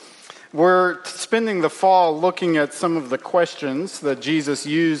We're spending the fall looking at some of the questions that Jesus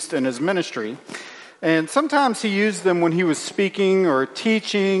used in his ministry. And sometimes he used them when he was speaking or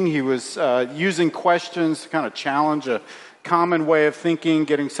teaching. He was using questions to kind of challenge a common way of thinking,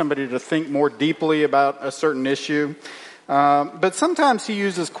 getting somebody to think more deeply about a certain issue. But sometimes he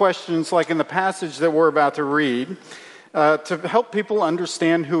uses questions like in the passage that we're about to read to help people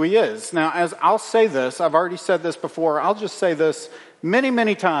understand who he is. Now, as I'll say this, I've already said this before, I'll just say this many,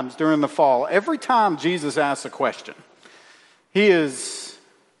 many times during the fall. Every time Jesus asks a question, he is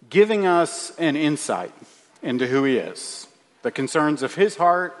giving us an insight into who he is, the concerns of his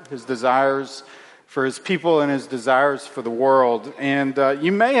heart, his desires for his people, and his desires for the world. And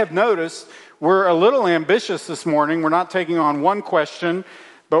you may have noticed we're a little ambitious this morning. We're not taking on one question,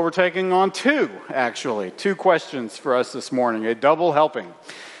 but we're taking on two, actually. Two questions for us this morning, a double helping,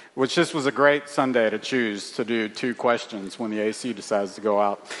 which this was a great Sunday to choose to do two questions when the AC decides to go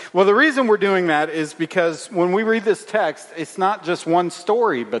out. Well, the reason we're doing that is because when we read this text, it's not just one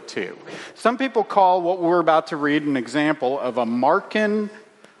story, but two. Some people call what we're about to read an example of a Markan,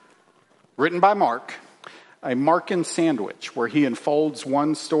 written by Mark, a Markan sandwich, where he unfolds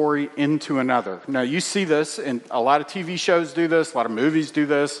one story into another. Now, you see this, and a lot of TV shows do this, a lot of movies do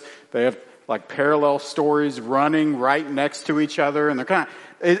this. They have like parallel stories running right next to each other, and they're kind of,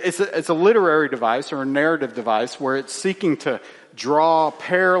 it's a literary device or a narrative device where it's seeking to draw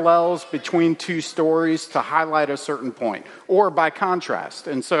parallels between two stories to highlight a certain point, or by contrast.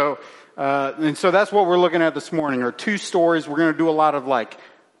 And so that's what we're looking at this morning, are two stories. We're going to do a lot of like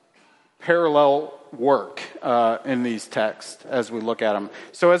parallel work in these texts as we look at them.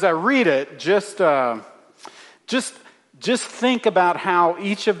 So as I read it, just think about how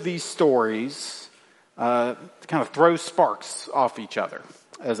each of these stories kind of throws sparks off each other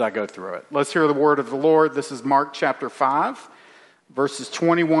as I go through it. Let's hear the word of the Lord. This is Mark chapter 5, verses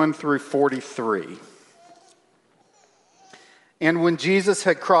 21 through 43. And when Jesus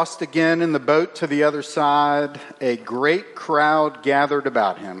had crossed again in the boat to the other side, a great crowd gathered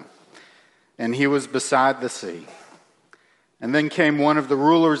about him, and he was beside the sea. And then came one of the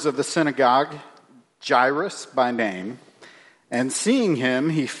rulers of the synagogue, Jairus by name, and seeing him,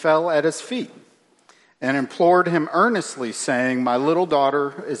 he fell at his feet and implored him earnestly, saying, "My little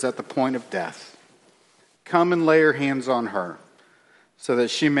daughter is at the point of death. Come and lay your hands on her, so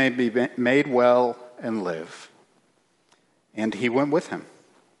that she may be made well and live." And he went with him.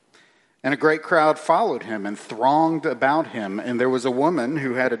 And a great crowd followed him and thronged about him. And there was a woman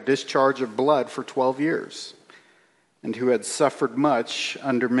who had a discharge of blood for 12 years, and who had suffered much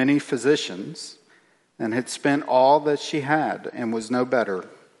under many physicians, and had spent all that she had, and was no better,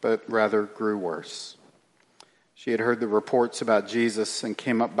 but rather grew worse. She had heard the reports about Jesus, and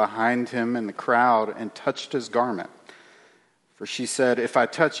came up behind him in the crowd and touched his garment. For she said, "If I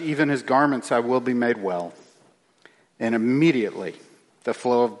touch even his garments, I will be made well." And immediately the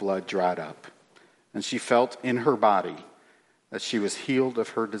flow of blood dried up, and she felt in her body that she was healed of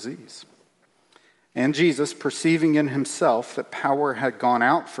her disease. And Jesus, perceiving in himself that power had gone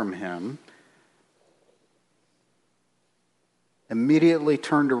out from him, immediately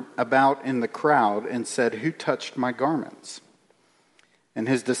turned about in the crowd and said, "Who touched my garments?" And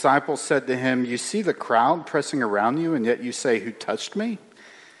his disciples said to him, "You see the crowd pressing around you, and yet you say, 'Who touched me?'"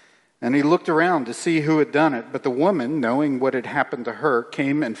 And he looked around to see who had done it. But the woman, knowing what had happened to her,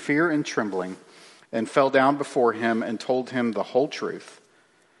 came in fear and trembling, and fell down before him and told him the whole truth.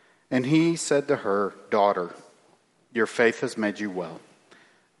 And he said to her, "Daughter, your faith has made you well.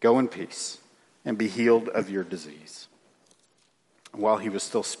 Go in peace and be healed of your disease." While he was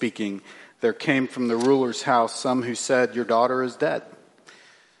still speaking, there came from the ruler's house some who said, "Your daughter is dead.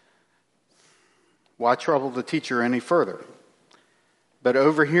 Why trouble the teacher any further?" But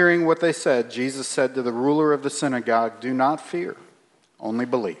overhearing what they said, Jesus said to the ruler of the synagogue, "Do not fear, only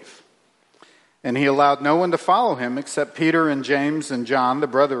believe." And he allowed no one to follow him except Peter and James and John, the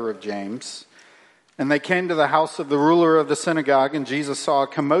brother of James. And they came to the house of the ruler of the synagogue, and Jesus saw a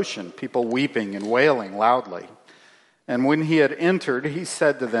commotion, people weeping and wailing loudly. And when he had entered, he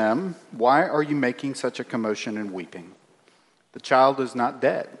said to them, "Why are you making such a commotion and weeping? The child is not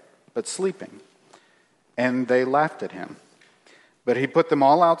dead, but sleeping." And they laughed at him. But he put them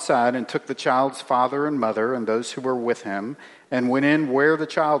all outside and took the child's father and mother and those who were with him and went in where the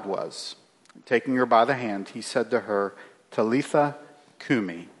child was. Taking her by the hand, he said to her, "Talitha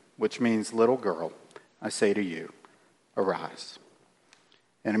cumi," which means, "Little girl, I say to you, arise."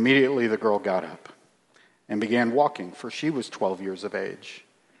 And immediately the girl got up and began walking, for she was 12 years of age.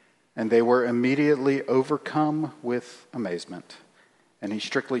 And they were immediately overcome with amazement. And he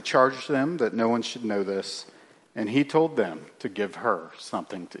strictly charged them that no one should know this, and he told them to give her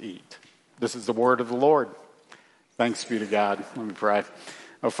something to eat. This is the word of the Lord. Thanks be to God. Let me pray.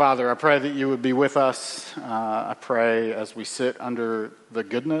 Oh, Father, I pray that you would be with us. I pray as we sit under the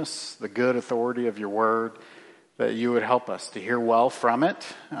goodness, the good authority of your word, that you would help us to hear well from it,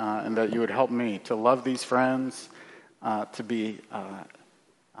 and that you would help me to love these friends, to be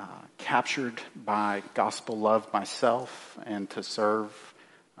captured by gospel love myself, and to serve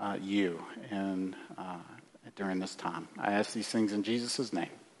you during this time. I ask these things in Jesus' name.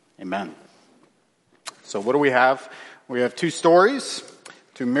 Amen. So what do we have? We have two stories,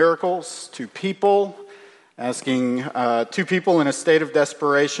 two miracles, two people, asking two people in a state of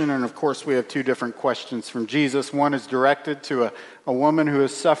desperation. And of course, we have two different questions from Jesus. One is directed to a woman who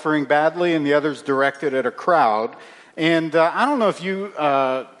is suffering badly, and the other is directed at a crowd. And I don't know if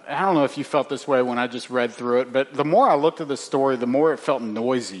you felt this way when I just read through it, but the more I looked at the story, the more it felt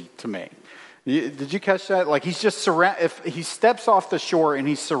noisy to me. Did you catch that? Like if he steps off the shore and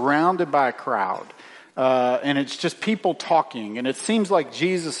he's surrounded by a crowd, and it's just people talking, and it seems like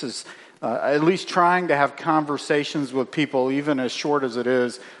Jesus is at least trying to have conversations with people, even as short as it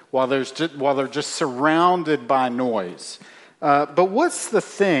is, while they're just surrounded by noise. But what's the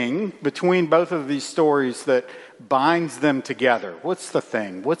thing between both of these stories that binds them together? What's the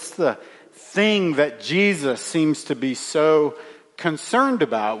thing? What's the thing that Jesus seems to be so concerned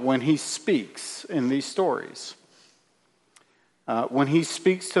about when he speaks in these stories? When he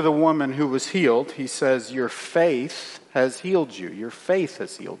speaks to the woman who was healed, he says, your faith has healed you. Your faith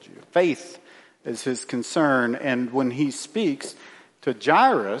has healed you. Faith is his concern. And when he speaks to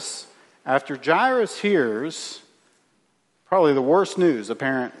Jairus, after Jairus hears probably the worst news a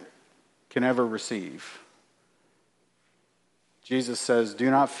parent can ever receive, Jesus says,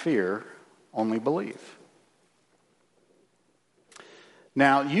 do not fear, only believe.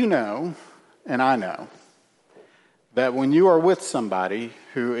 Now, you know, and I know, that when you are with somebody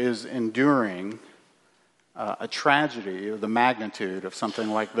who is enduring a tragedy of the magnitude of something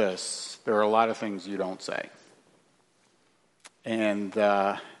like this, there are a lot of things you don't say. And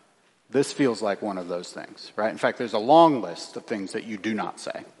this feels like one of those things, right? In fact, there's a long list of things that you do not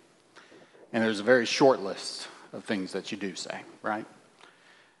say. And there's a very short list of things that you do say, right?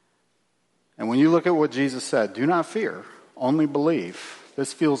 And when you look at what Jesus said, do not fear, only believe.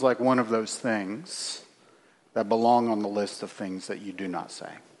 This feels like one of those things that belong on the list of things that you do not say,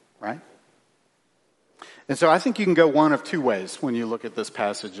 right? And so I think you can go one of two ways when you look at this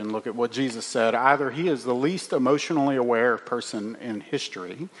passage and look at what Jesus said. Either he is the least emotionally aware person in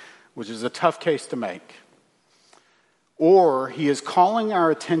history, which is a tough case to make, or he is calling our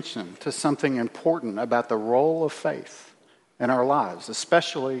attention to something important about the role of faith in our lives,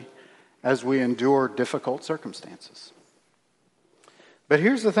 especially as we endure difficult circumstances. But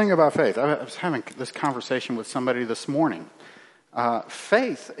here's the thing about faith. I was having this conversation with somebody this morning.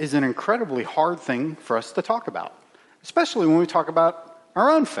 Faith is an incredibly hard thing for us to talk about, especially when we talk about our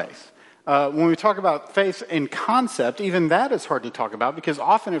own faith. When we talk about faith in concept, even that is hard to talk about because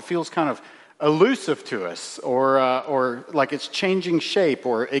often it feels kind of elusive to us, or like it's changing shape,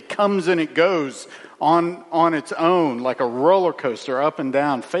 or it comes and it goes on its own, like a roller coaster up and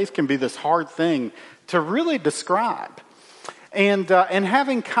down. Faith can be this hard thing to really describe. And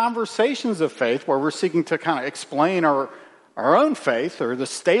having conversations of faith where we're seeking to kind of explain our own faith or the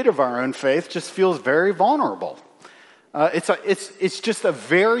state of our own faith just feels very vulnerable. It's just a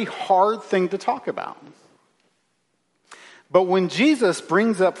very hard thing to talk about. But when Jesus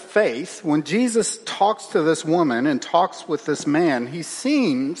brings up faith, when Jesus talks to this woman and talks with this man, he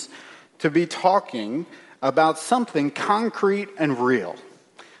seems to be talking about something concrete and real,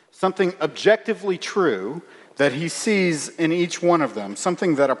 something objectively true that he sees in each one of them,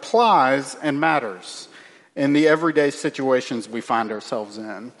 something that applies and matters in the everyday situations we find ourselves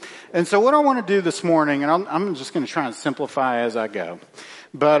in. And so what I want to do this morning, and I'm just going to try and simplify as I go,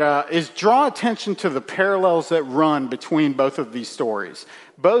 but is draw attention to the parallels that run between both of these stories,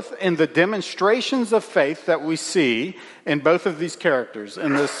 both in the demonstrations of faith that we see in both of these characters,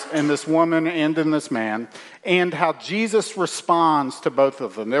 in this woman and in this man, and how Jesus responds to both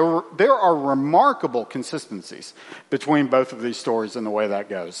of them. There are remarkable consistencies between both of these stories and the way that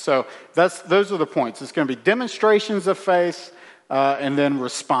goes. So those are the points. It's going to be demonstrations of faith, and then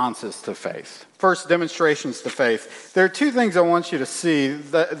responses to faith. First, demonstrations to faith. There are two things I want you to see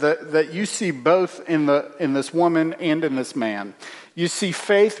that you see both in this woman and in this man. You see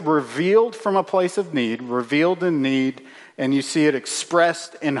faith revealed from a place of need, revealed in need, and you see it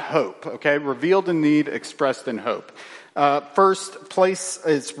expressed in hope. Okay, revealed in need, expressed in hope. First place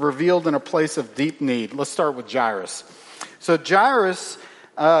is revealed in a place of deep need. Let's start with Jairus. So Jairus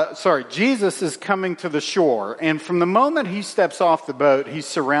Jesus is coming to the shore, and from the moment he steps off the boat, he's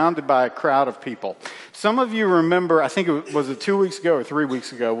surrounded by a crowd of people. Some of you remember, I think it was 2 weeks ago or 3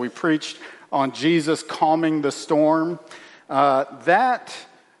 weeks ago, we preached on Jesus calming the storm. That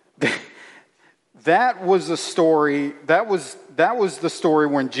was a story. That was the story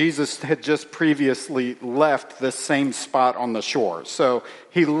when Jesus had just previously left this same spot on the shore. So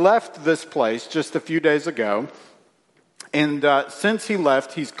he left this place just a few days ago. And since he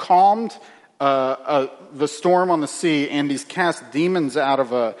left, he's calmed the storm on the sea, and he's cast demons out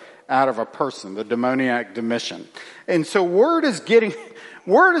of a person, the demoniac Domitian. And so word is getting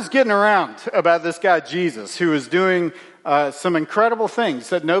around about this guy Jesus, who is doing some incredible things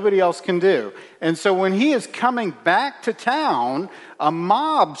that nobody else can do. And so when he is coming back to town, a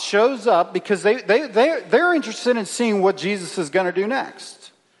mob shows up because they're interested in seeing what Jesus is going to do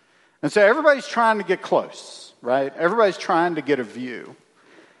next. And so everybody's trying to get close. Right? Everybody's trying to get a view.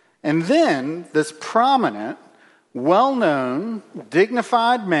 And then this prominent, well-known,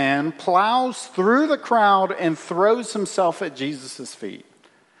 dignified man plows through the crowd and throws himself at Jesus' feet.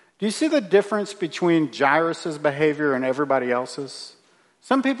 Do you see the difference between Jairus' behavior and everybody else's?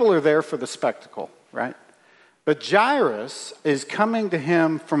 Some people are there for the spectacle, right? But Jairus is coming to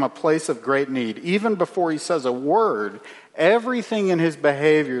him from a place of great need. Even before he says a word, everything in his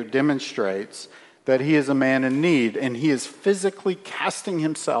behavior demonstrates that he is a man in need, and he is physically casting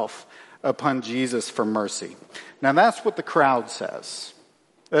himself upon Jesus for mercy. Now that's what the crowd says.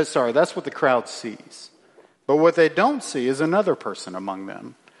 That's what the crowd sees. But what they don't see is another person among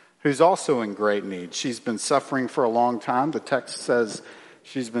them who's also in great need. She's been suffering for a long time. The text says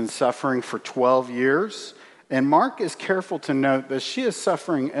she's been suffering for 12 years. And Mark is careful to note that she is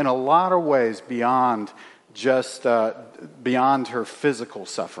suffering in a lot of ways beyond her physical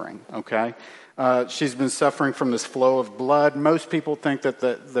suffering, okay? She's been suffering from this flow of blood. Most people think that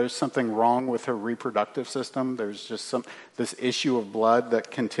there's something wrong with her reproductive system. There's just this issue of blood that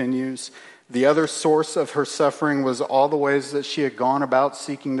continues. The other source of her suffering was all the ways that she had gone about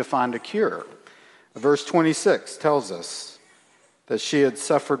seeking to find a cure. Verse 26 tells us that she had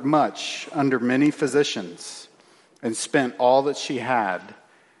suffered much under many physicians and spent all that she had.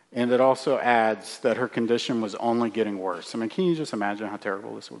 And it also adds that her condition was only getting worse. I mean, can you just imagine how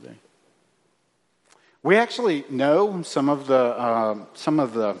terrible this would be? We actually know some of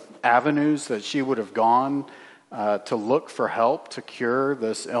the avenues that she would have gone to look for help to cure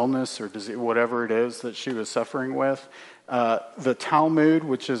this illness or disease, whatever it is that she was suffering with. The Talmud,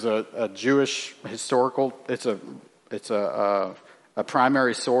 which is a Jewish historical, it's a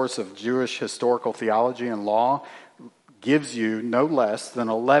primary source of Jewish historical theology and law, gives you no less than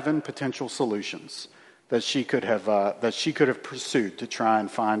 11 potential solutions that she could have pursued to try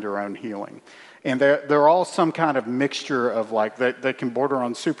and find her own healing. And they're all some kind of mixture of they can border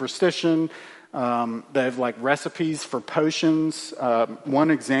on superstition. They have recipes for potions. One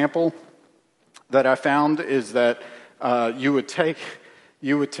example that I found is that you would take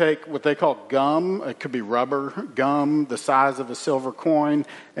what they call gum. It could be rubber gum, the size of a silver coin,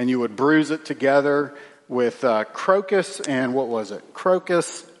 and you would bruise it together with crocus and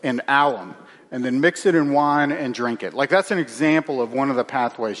crocus and alum, and then mix it in wine and drink it. That's an example of one of the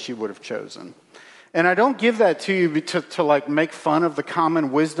pathways she would have chosen. And I don't give that to you to make fun of the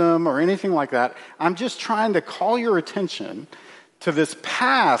common wisdom or anything like that. I'm just trying to call your attention to this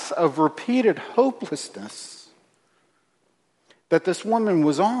path of repeated hopelessness that this woman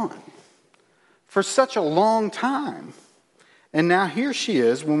was on for such a long time. And now here she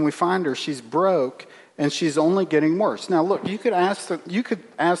is. When we find her, she's broke and she's only getting worse. Now look, you could ask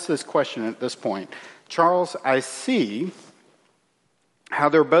this question at this point. Charles, I see how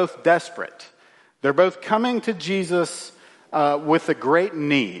they're both desperate. They're both coming to Jesus with a great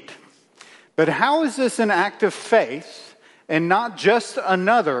need. But how is this an act of faith and not just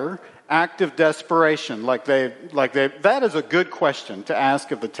another act of desperation? That is a good question to ask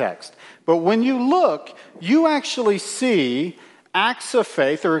of the text. But when you look, you actually see acts of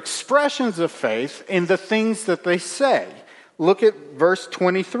faith or expressions of faith in the things that they say. Look at verse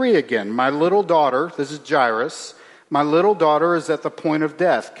 23 again. My little daughter, this is Jairus, my little daughter is at the point of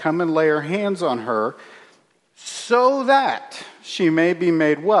death. Come and lay your hands on her so that she may be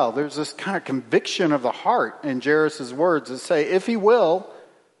made well. There's this kind of conviction of the heart in Jairus' words that say, if he will,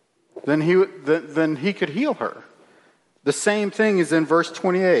 then he could heal her. The same thing is in verse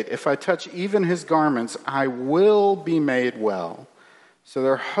 28. If I touch even his garments, I will be made well. So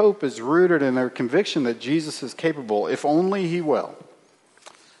their hope is rooted in their conviction that Jesus is capable, if only he will.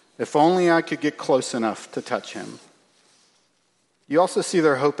 If only I could get close enough to touch him. You also see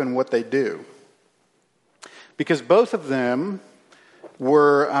their hope in what they do. Because both of them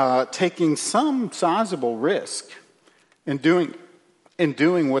were taking some sizable risk in doing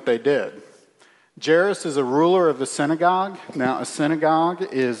what they did. Jairus is a ruler of the synagogue. Now, a synagogue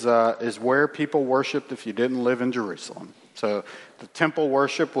is where people worshipped if you didn't live in Jerusalem. So the temple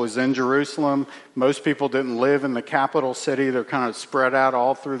worship was in Jerusalem. Most people didn't live in the capital city. They're kind of spread out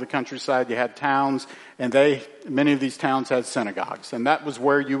all through the countryside. You had towns, and many of these towns had synagogues, and that was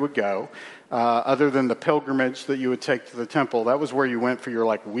where you would go. Other than the pilgrimage that you would take to the temple, that was where you went for your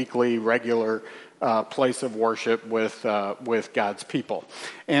weekly, regular place of worship with God's people.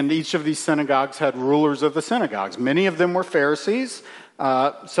 And each of these synagogues had rulers of the synagogues. Many of them were Pharisees.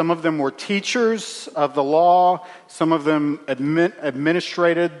 Some of them were teachers of the law. Some of them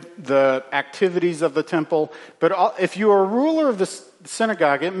administrated the activities of the temple. But if you were a ruler of the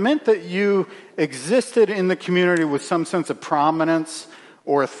synagogue, it meant that you existed in the community with some sense of prominence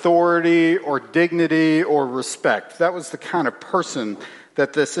or authority or dignity or respect. That was the kind of person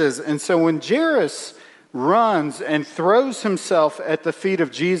that this is. And so when Jairus runs and throws himself at the feet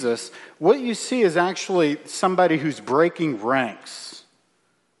of Jesus, what you see is actually somebody who's breaking ranks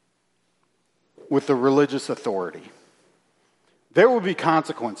with the religious authority. There will be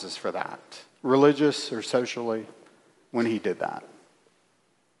consequences for that, religious or socially, when he did that.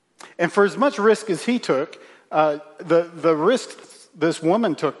 And for as much risk as he took, the risks this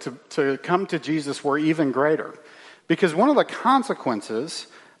woman took to come to Jesus were even greater. Because one of the consequences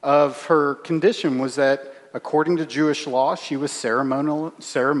of her condition was that, according to Jewish law, she was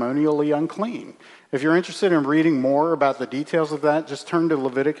ceremonially unclean. If you're interested in reading more about the details of that, just turn to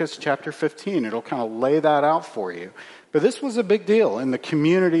Leviticus chapter 15. It'll kind of lay that out for you. But this was a big deal in the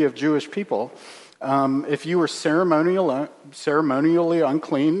community of Jewish people. If you were ceremonially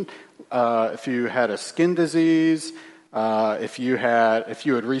unclean, if you had a skin disease, if you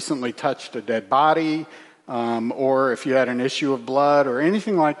had recently touched a dead body, or if you had an issue of blood or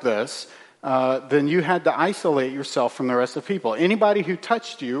anything like this, then you had to isolate yourself from the rest of the people. Anybody who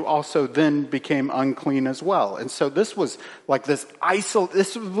touched you also then became unclean as well. And so this was like this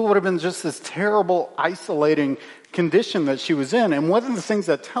would have been just this terrible isolating condition that she was in. And one of the things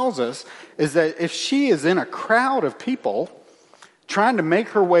that tells us is that if she is in a crowd of people trying to make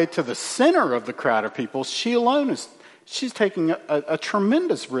her way to the center of the crowd of people, she's taking a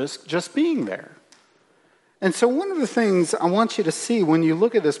tremendous risk just being there. And so one of the things I want you to see when you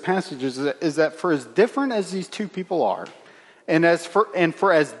look at this passage is that for as different as these two people are, and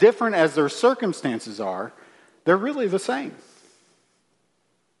for as different as their circumstances are, they're really the same.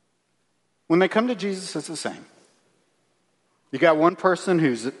 When they come to Jesus, it's the same. You got one person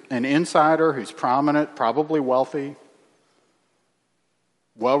who's an insider, who's prominent, probably wealthy,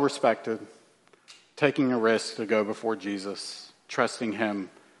 well-respected, taking a risk to go before Jesus, trusting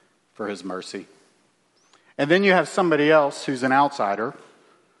him for his mercy. And then you have somebody else who's an outsider,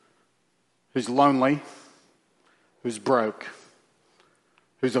 who's lonely, who's broke,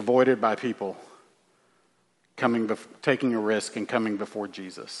 who's avoided by people, taking a risk and coming before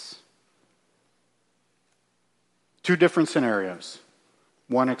Jesus. Two different scenarios,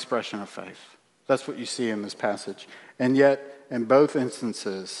 one expression of faith. That's what you see in this passage. And yet, in both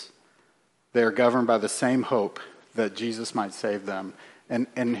instances, they are governed by the same hope that Jesus might save them.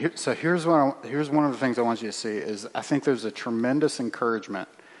 So here's one of the things I want you to see is I think there's a tremendous encouragement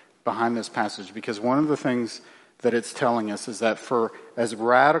behind this passage, because one of the things that it's telling us is that for as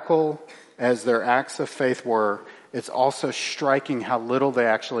radical as their acts of faith were, it's also striking how little they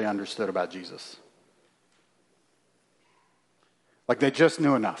actually understood about Jesus. Like they just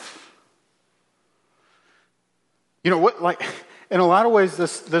knew enough. You know what? Like in a lot of ways,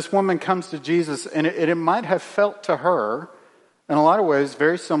 this woman comes to Jesus, and it might have felt to her, in a lot of ways,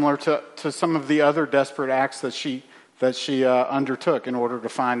 very similar to some of the other desperate acts that she undertook in order to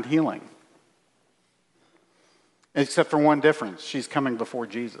find healing. Except for one difference: she's coming before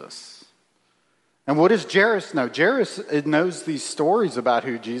Jesus. And what does Jairus know? Jairus knows these stories about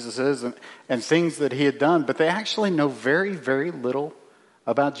who Jesus is and things that he had done, but they actually know very, very little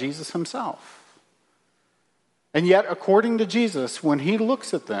about Jesus himself. And yet, according to Jesus, when he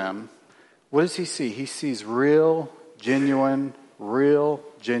looks at them, what does he see? He sees real, genuine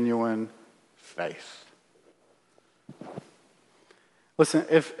faith. Listen,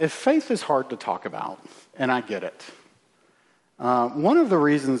 if faith is hard to talk about, and I get it, one of the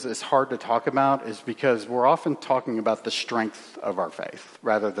reasons it's hard to talk about is because we're often talking about the strength of our faith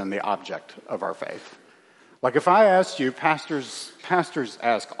rather than the object of our faith. Like if I asked you, pastors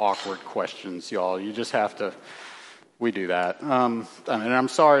ask awkward questions, y'all. You just have to, we do that. I'm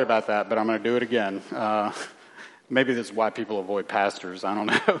sorry about that, but I'm going to do it again. Maybe this is why people avoid pastors. I don't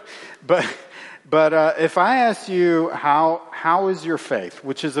know. But if I ask you, how is your faith,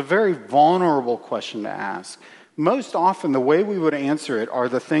 which is a very vulnerable question to ask, most often the way we would answer it are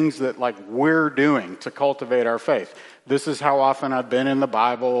the things that like we're doing to cultivate our faith. This is how often I've been in the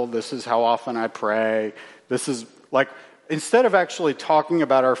Bible. This is how often I pray. This is like, instead of actually talking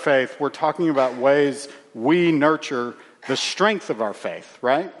about our faith, we're talking about ways we nurture the strength of our faith,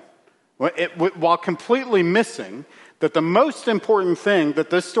 right? While completely missing that the most important thing that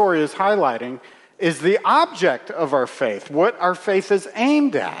this story is highlighting is the object of our faith, what our faith is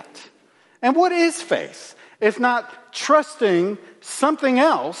aimed at. And what is faith? If not trusting something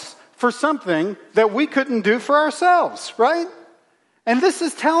else for something that we couldn't do for ourselves, right? And this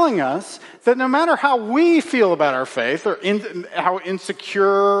is telling us that no matter how we feel about our faith, or how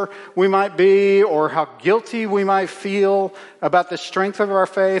insecure we might be, or how guilty we might feel about the strength of our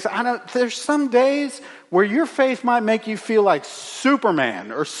faith, there's some days where your faith might make you feel like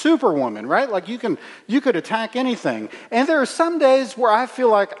Superman or Superwoman, right? Like you could attack anything. And there are some days where I feel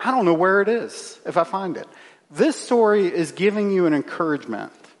like I don't know where it is if I find it. This story is giving you an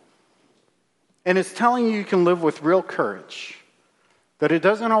encouragement. And it's telling you can live with real courage. That it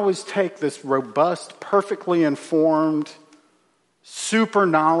doesn't always take this robust, perfectly informed, super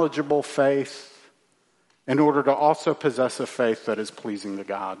knowledgeable faith in order to also possess a faith that is pleasing to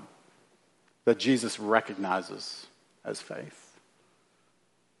God, that Jesus recognizes as faith.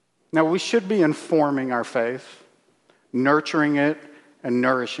 Now, we should be informing our faith, nurturing it, and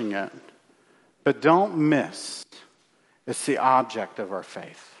nourishing it. But don't miss, it's the object of our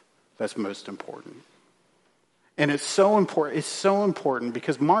faith that's most important. And it's so important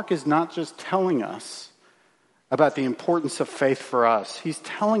because Mark is not just telling us about the importance of faith for us. He's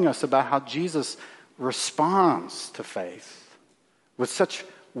telling us about how Jesus responds to faith with such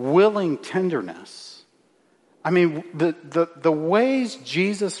willing tenderness. I mean, the ways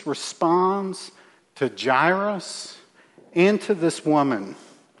Jesus responds to Jairus and to this woman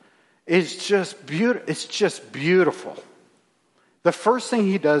is just beautiful. It's just beautiful. The first thing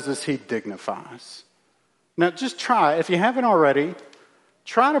he does is he dignifies. Now, just try, if you haven't already,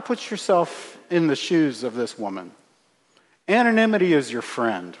 try to put yourself in the shoes of this woman. Anonymity is your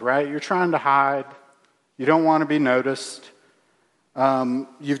friend, right? You're trying to hide. You don't want to be noticed.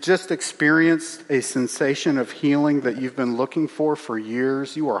 You've just experienced a sensation of healing that you've been looking for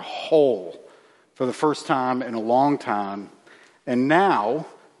years. You are whole for the first time in a long time. And now,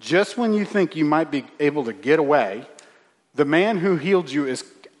 just when you think you might be able to get away, the man who healed you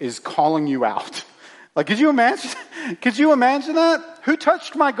is calling you out. Like, could you imagine that? Who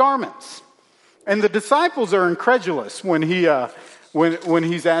touched my garments? And the disciples are incredulous when he's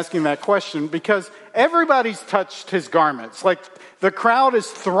asking that question, because everybody's touched his garments. Like, the crowd is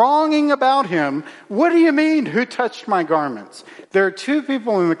thronging about him. What do you mean, who touched my garments? There are two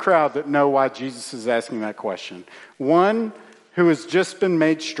people in the crowd that know why Jesus is asking that question. One who has just been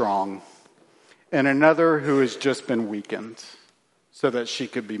made strong, and another who has just been weakened so that she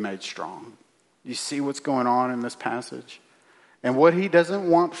could be made strong. You see what's going on in this passage? And what he doesn't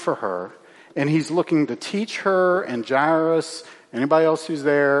want for her, and he's looking to teach her and Jairus, anybody else who's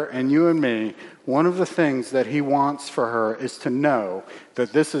there, and you and me, one of the things that he wants for her is to know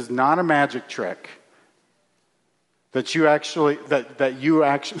that this is not a magic trick. That you actually,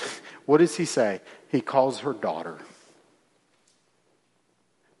 what does he say? He calls her daughter.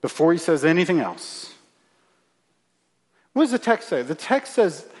 Before he says anything else. What does the text say? The text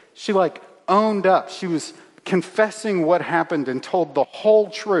says she owned up. She was confessing what happened and told the whole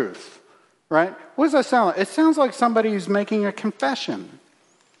truth, right? What does that sound like? It sounds like somebody who's making a confession.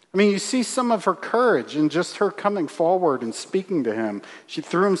 I mean, you see some of her courage in just her coming forward and speaking to him. She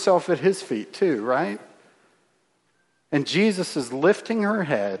threw herself at his feet too, right? And Jesus is lifting her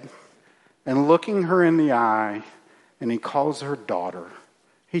head and looking her in the eye, and he calls her daughter.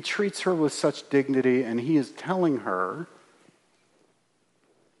 He treats her with such dignity, and he is telling her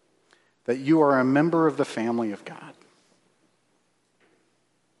that you are a member of the family of God.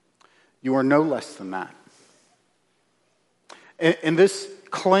 You are no less than that. And this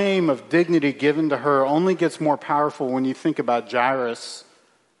claim of dignity given to her only gets more powerful when you think about Jairus,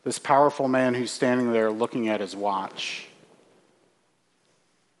 this powerful man who's standing there looking at his watch.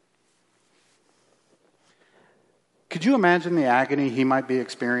 Could you imagine the agony he might be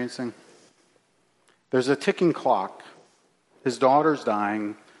experiencing? There's a ticking clock. His daughter's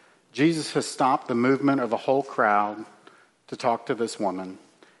dying. Jesus has stopped the movement of a whole crowd to talk to this woman.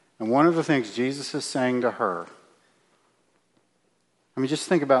 And one of the things Jesus is saying to her, I mean, just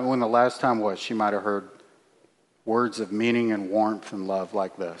think about when the last time was she might have heard words of meaning and warmth and love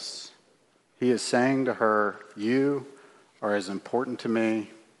like this. He is saying to her, you are as important to me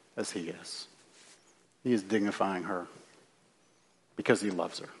as he is. He is dignifying her because he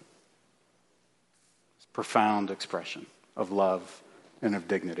loves her. It's a profound expression of love and of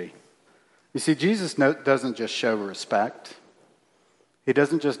dignity. You see, Jesus doesn't just show respect. He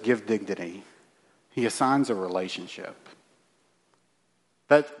doesn't just give dignity. He assigns a relationship.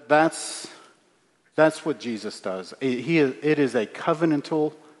 That's what Jesus does. It is a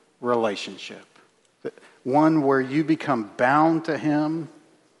covenantal relationship. One where you become bound to him.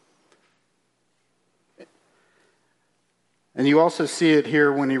 And you also see it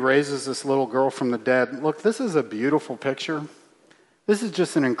here when he raises this little girl from the dead. Look, this is a beautiful picture. This is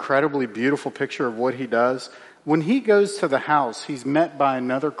just an incredibly beautiful picture of what he does. When he goes to the house, he's met by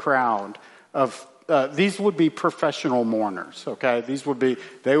another crowd of, these would be professional mourners, okay?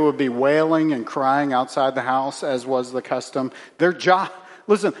 They would be wailing and crying outside the house, as was the custom. Their job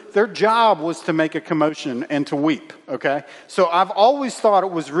was to make a commotion and to weep, okay? So I've always thought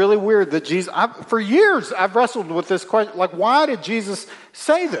it was really weird that Jesus, for years I've wrestled with this question, like, why did Jesus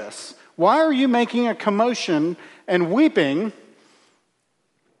say this? Why are you making a commotion and weeping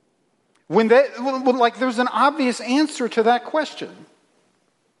when there's an obvious answer to that question?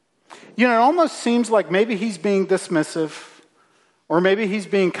 You know, it almost seems like maybe he's being dismissive, or maybe he's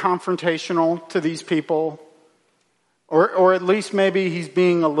being confrontational to these people, or at least maybe he's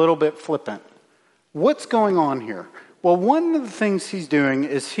being a little bit flippant. What's going on here? Well, one of the things he's doing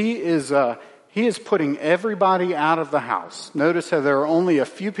is he is putting everybody out of the house. Notice how there are only a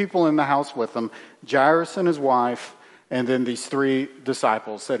few people in the house with him, Jairus and his wife, and then these 3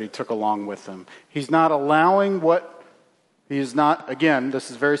 disciples that he took along with him. He's not allowing again,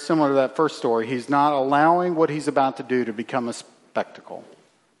 this is very similar to that first story, he's not allowing what he's about to do to become a spectacle.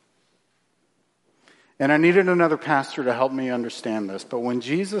 And I needed another pastor to help me understand this, but when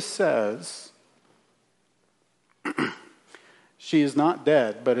Jesus says, she is not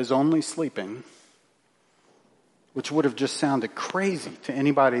dead, but is only sleeping, which would have just sounded crazy to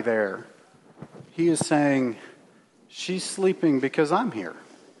anybody there, he is saying, she's sleeping because I'm here.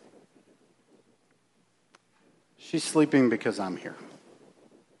 She's sleeping because I'm here.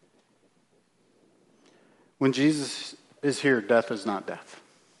 When Jesus is here, death is not death.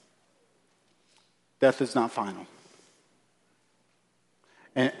 Death is not final.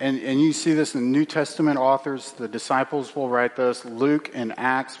 And you see this in the New Testament authors. The disciples will write this. Luke in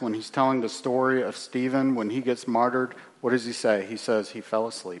Acts, when he's telling the story of Stephen, when he gets martyred, what does he say? He says he fell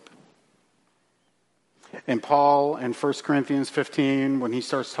asleep. And Paul in 1 Corinthians 15, when he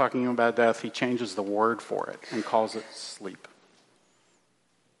starts talking about death, he changes the word for it and calls it sleep.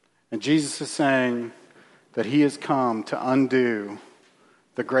 And Jesus is saying that he has come to undo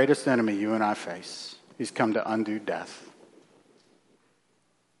the greatest enemy you and I face. He's come to undo death.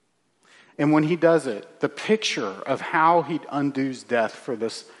 And when he does it, the picture of how he undoes death for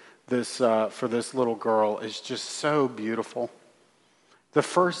this little girl is just so beautiful. The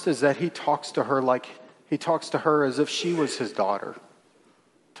first is that he talks to her as if she was his daughter.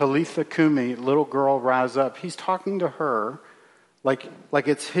 Talitha Kumi, little girl, rise up. He's talking to her like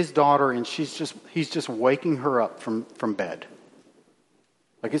it's his daughter, and he's just waking her up from bed.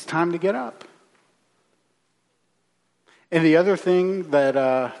 Like it's time to get up. And the other thing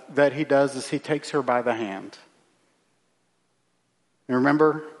that he does is he takes her by the hand. And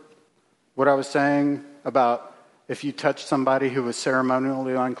remember what I was saying about if you touch somebody who was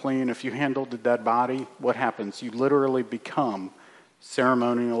ceremonially unclean, if you handled a dead body, what happens? You literally become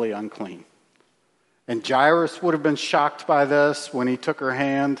ceremonially unclean. And Jairus would have been shocked by this when he took her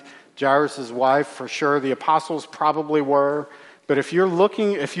hand. Jairus' wife, for sure. The apostles probably were. But if you're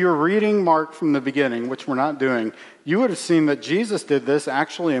reading Mark from the beginning, which we're not doing, you would have seen that Jesus did this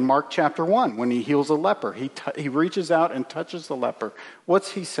actually in Mark chapter 1 when he heals a leper. He reaches out and touches the leper.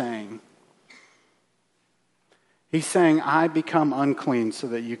 What's he saying? He's saying, I become unclean so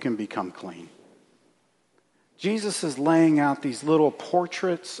that you can become clean. Jesus is laying out these little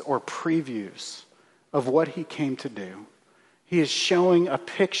portraits or previews of what he came to do. He is showing a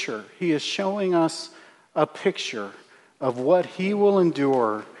picture. He is showing us a picture of what he will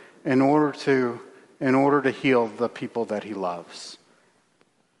endure in order to heal the people that he loves.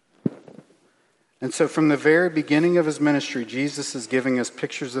 And so from the very beginning of his ministry, Jesus is giving us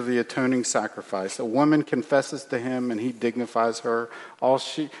pictures of the atoning sacrifice. A woman confesses to him and he dignifies her.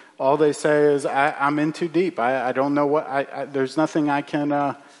 All they say is, I'm in too deep. I don't know what, there's nothing I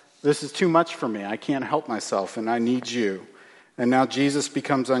can, this is too much for me. I can't help myself and I need you. And now Jesus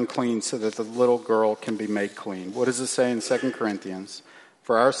becomes unclean so that the little girl can be made clean. What does it say in 2 Corinthians?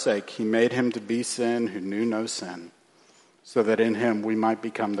 For our sake, he made him to be sin who knew no sin, so that in him we might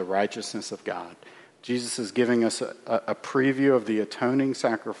become the righteousness of God. Jesus is giving us a preview of the atoning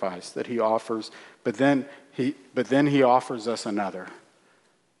sacrifice that he offers, but then he offers us another.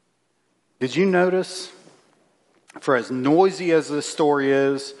 Did you notice, for as noisy as this story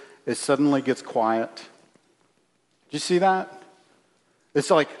is, it suddenly gets quiet? Did you see that? It's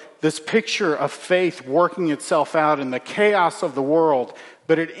like this picture of faith working itself out in the chaos of the world,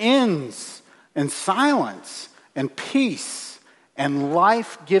 but it ends in silence and peace and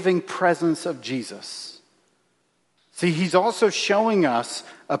life-giving presence of Jesus. See, he's also showing us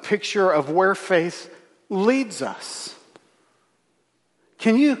a picture of where faith leads us.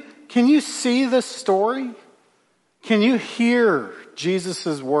 Can you see this story? Can you hear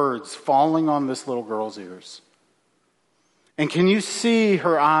Jesus' words falling on this little girl's ears? And can you see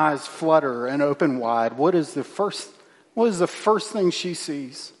her eyes flutter and open wide? What is the first thing she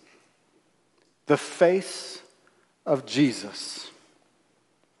sees? The face of Jesus.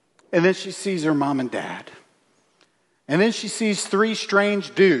 And then she sees her mom and dad. And then she sees three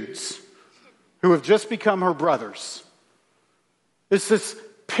strange dudes who have just become her brothers. It's this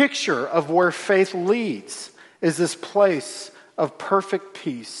picture of where faith leads, is this place of perfect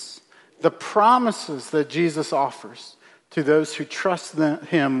peace. The promises that Jesus offers to those who trust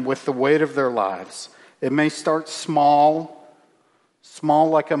him with the weight of their lives. It may start small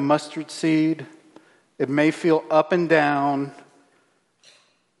like a mustard seed. It may feel up and down,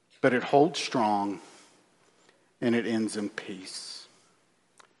 but it holds strong and it ends in peace.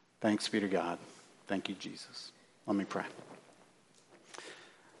 Thanks be to God. Thank you, Jesus. Let me pray.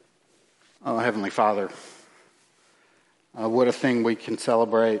 Oh, Heavenly Father, what a thing we can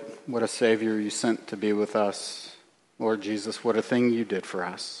celebrate. What a Savior you sent to be with us. Lord Jesus, what a thing you did for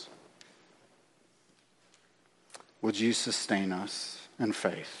us. Would you sustain us in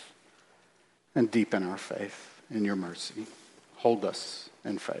faith and deepen our faith in your mercy? Hold us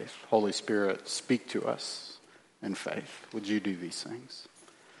in faith. Holy Spirit, speak to us in faith. Would you do these things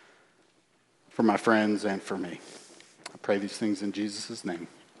for my friends and for me? I pray these things in Jesus' name.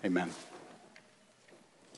 Amen.